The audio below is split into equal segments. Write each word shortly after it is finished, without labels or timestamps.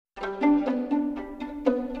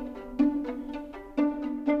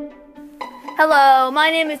Hello,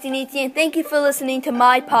 my name is Deniti, and thank you for listening to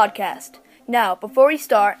my podcast. Now, before we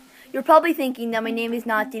start, you're probably thinking that my name is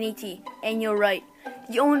not Deniti, and you're right.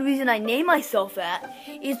 The only reason I name myself that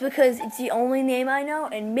is because it's the only name I know,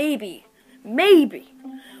 and maybe,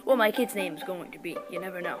 what my kid's name is going to be. You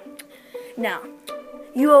never know. Now,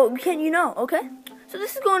 okay? So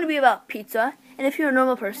this is going to be about pizza, and if you're a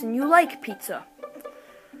normal person, you like pizza.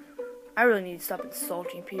 I really need to stop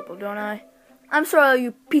insulting people, don't I? I'm sure all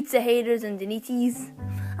you pizza haters and Denitis.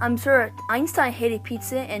 I'm sure Einstein hated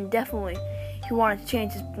pizza, and definitely he wanted to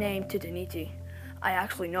change his name to Deniti. I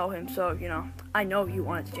actually know him, so, I know he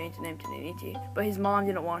wanted to change his name to Deniti, but his mom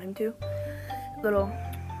didn't want him to. Little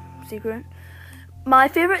secret. My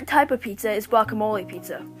favorite type of pizza is guacamole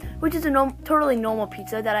pizza, which is a totally normal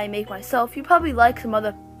pizza that I make myself. You probably like some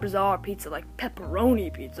other bizarre pizza like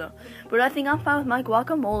pepperoni pizza, but I think I'm fine with my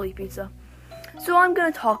guacamole pizza. So I'm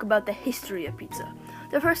going to talk about the history of pizza.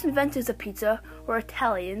 The first inventors of pizza were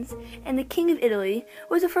Italians, and the King of Italy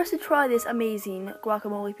was the first to try this amazing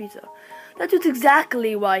guacamole pizza. That was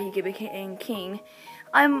exactly why he became king.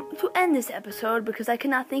 I'm to end this episode because I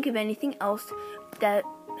cannot think of anything else that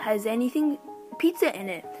has anything pizza in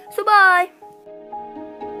it. So bye!